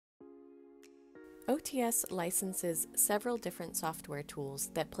OTS licenses several different software tools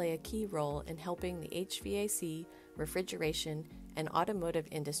that play a key role in helping the HVAC, refrigeration, and automotive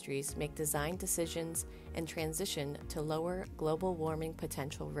industries make design decisions and transition to lower global warming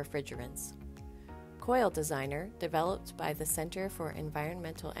potential refrigerants. Coil Designer, developed by the Center for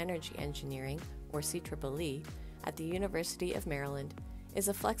Environmental Energy Engineering, or CEEE, at the University of Maryland, is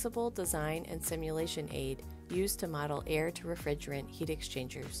a flexible design and simulation aid used to model air-to-refrigerant heat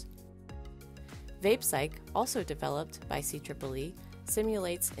exchangers. VapePsych, also developed by CEEE,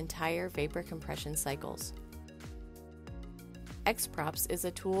 simulates entire vapor compression cycles. XProps is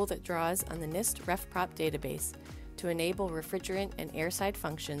a tool that draws on the NIST RefProp database to enable refrigerant and airside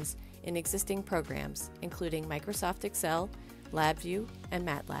functions in existing programs, including Microsoft Excel, LabVIEW, and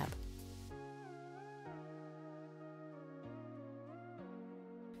MATLAB.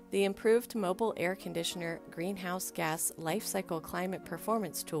 The improved mobile air conditioner greenhouse gas life cycle climate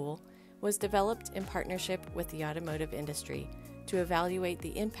performance tool was developed in partnership with the automotive industry to evaluate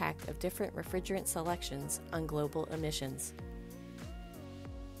the impact of different refrigerant selections on global emissions.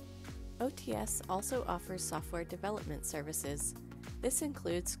 OTS also offers software development services. This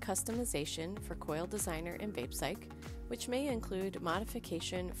includes customization for Coil Designer and VapePsych, which may include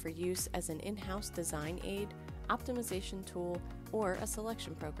modification for use as an in-house design aid, optimization tool, or a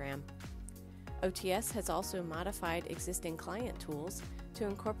selection program. OTS has also modified existing client tools to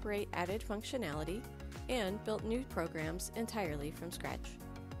incorporate added functionality and built new programs entirely from scratch.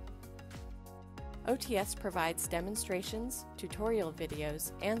 OTS provides demonstrations, tutorial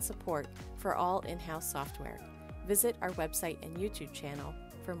videos, and support for all in-house software. Visit our website and YouTube channel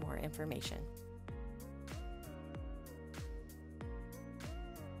for more information.